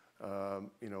were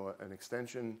an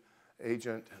extension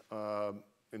agent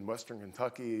in Western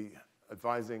Kentucky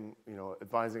advising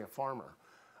a farmer.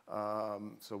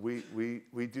 So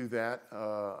we do that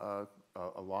a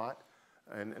lot,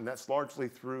 and that's largely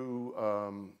through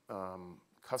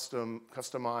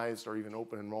customized or even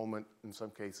open enrollment in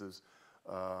some cases,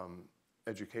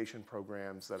 education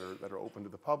programs that are open to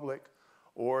the public,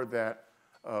 or that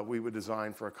we would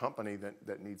design for a company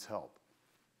that needs help.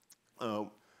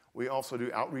 We also do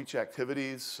outreach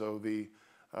activities. So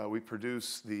we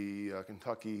produce the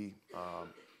Kentucky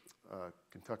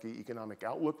Economic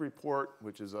Outlook Report,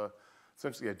 which is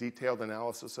essentially a detailed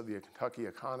analysis of the Kentucky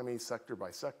economy, sector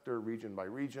by sector, region by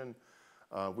region.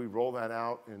 We roll that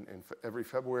out every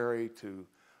February to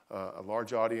a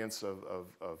large audience of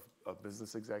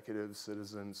business executives,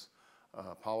 citizens,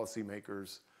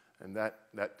 policymakers, and that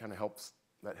kind of helps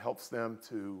them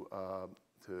to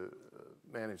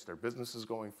manage their businesses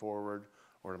going forward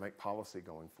or to make policy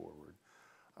going forward.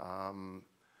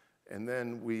 And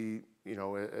then we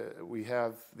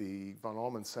have the Von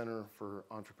Allman Center for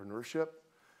Entrepreneurship,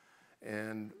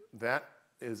 and that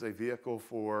is a vehicle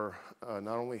for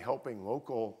not only helping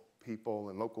local people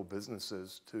and local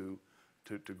businesses to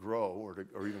grow or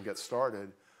even get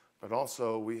started, but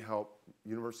also we help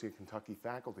University of Kentucky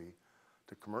faculty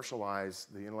to commercialize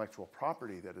the intellectual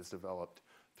property that is developed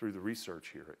through the research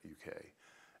here at UK.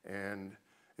 And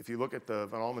if you look at the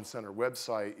Von Allman Center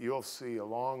website, you'll see a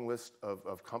long list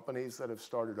of companies that have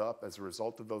started up as a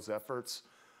result of those efforts.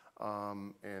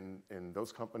 And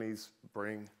those companies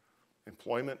bring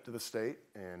employment to the state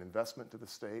and investment to the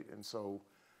state. And so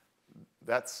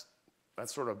that's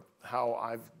sort of how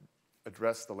I've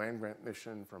addressed the land grant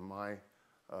mission from my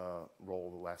role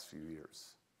the last few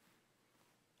years.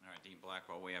 All right, Dean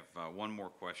Blackwell, we have one more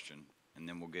question, and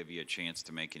then we'll give you a chance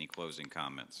to make any closing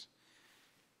comments.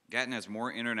 Gatton has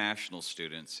more international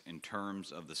students in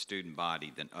terms of the student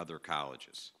body than other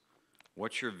colleges.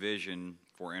 What's your vision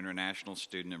for international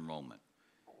student enrollment?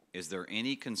 Is there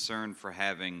any concern for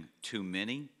having too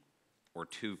many or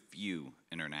too few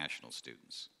international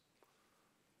students?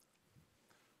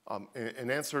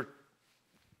 The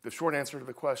short answer to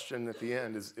the question at the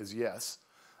end is yes.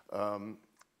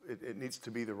 It needs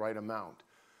to be the right amount.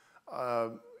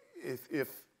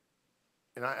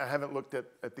 And I haven't looked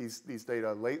at these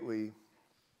data lately,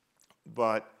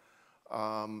 but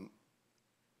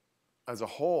as a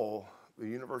whole, the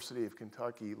University of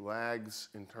Kentucky lags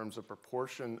in terms of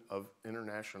proportion of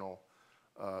international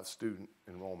student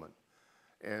enrollment.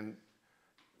 And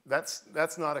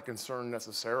that's not a concern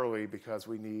necessarily because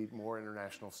we need more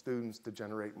international students to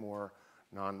generate more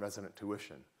non-resident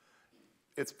tuition.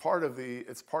 It's part of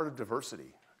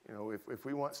diversity. You know, if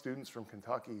we want students from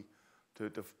Kentucky to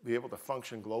be able to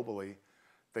function globally,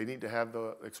 they need to have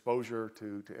the exposure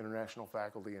to international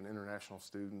faculty and international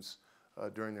students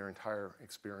during their entire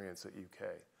experience at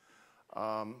UK.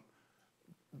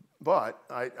 But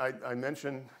I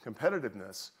mentioned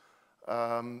competitiveness.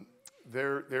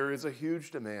 There is a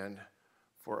huge demand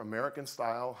for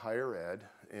American-style higher ed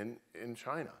in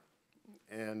China,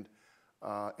 and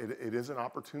it is an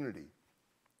opportunity.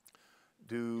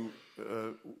 Do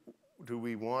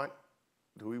we want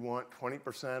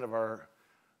 20% of our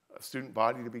student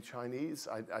body to be Chinese?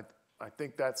 I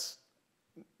think that's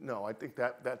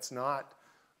not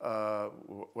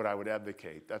what I would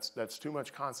advocate. That's too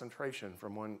much concentration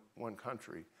from one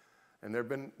country. And there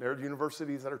are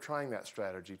universities that are trying that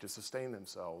strategy to sustain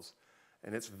themselves,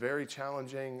 and it's very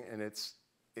challenging, and it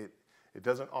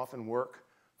doesn't often work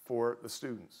for the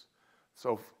students.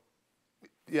 So,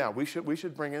 yeah, we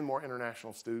should bring in more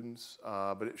international students,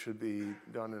 but it should be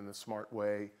done in a smart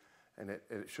way, and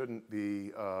it shouldn't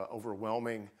be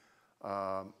overwhelming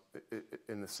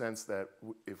in the sense that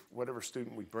if whatever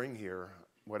student we bring here,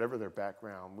 whatever their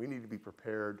background, we need to be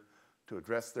prepared to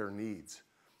address their needs.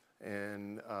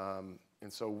 And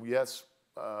so, yes,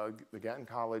 the Gatton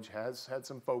College has had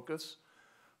some focus,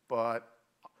 but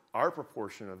our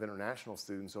proportion of international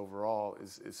students overall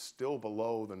is still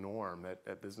below the norm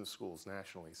at business schools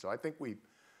nationally. So I think we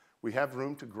have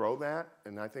room to grow that,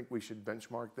 and I think we should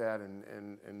benchmark that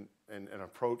and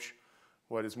approach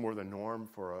what is more the norm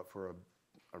for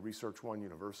a Research One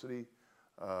university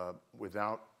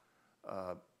without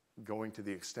going to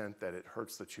the extent that it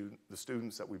hurts the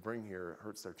students that we bring here, it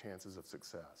hurts their chances of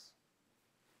success.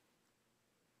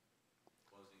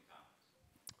 Closing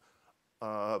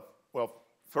comments. Well,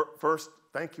 first,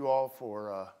 thank you all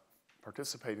for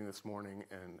participating this morning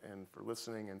and for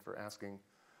listening and for asking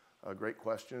great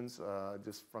questions.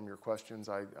 Just from your questions,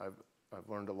 I've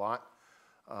learned a lot.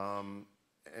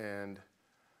 And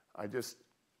I just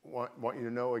want you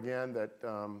to know again that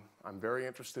I'm very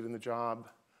interested in the job.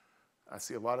 I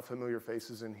see a lot of familiar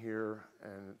faces in here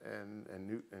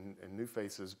and new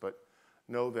faces, but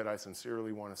know that I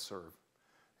sincerely want to serve.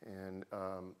 And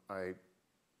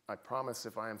I promise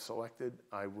if I am selected,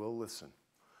 I will listen.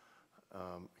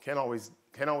 Can't always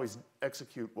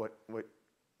execute what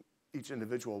each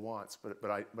individual wants,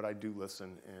 but I do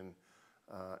listen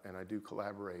and I do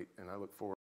collaborate, and I look forward